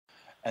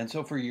And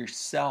so for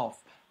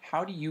yourself,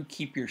 how do you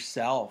keep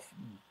yourself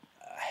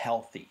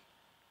healthy,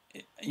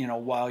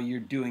 while you're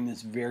doing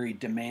this very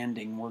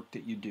demanding work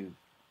that you do?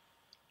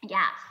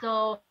 Yeah,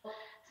 so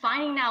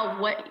finding out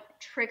what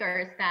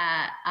triggers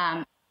that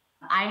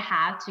I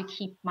have to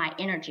keep my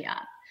energy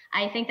up.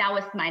 I think that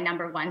was my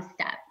number one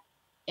step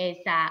is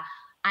that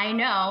I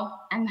know,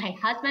 and my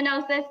husband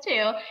knows this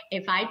too,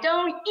 if I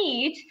don't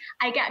eat,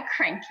 I get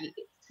cranky.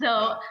 So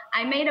Yeah.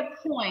 I made a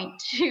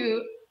point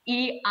to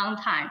eat on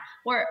time,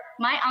 where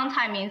my on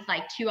time means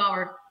like 2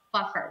 hour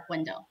buffer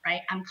window,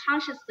 right? I'm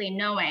consciously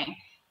knowing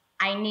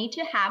I need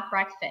to have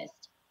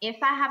breakfast. If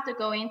I have to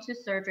go into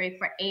surgery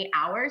for 8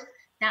 hours,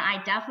 then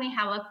I definitely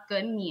have a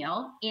good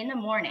meal in the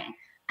morning.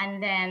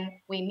 And then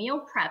we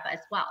meal prep as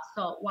well.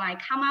 So when I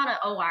come out of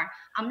OR,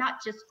 I'm not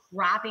just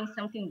grabbing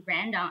something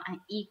random and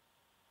eat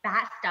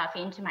bad stuff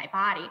into my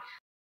body.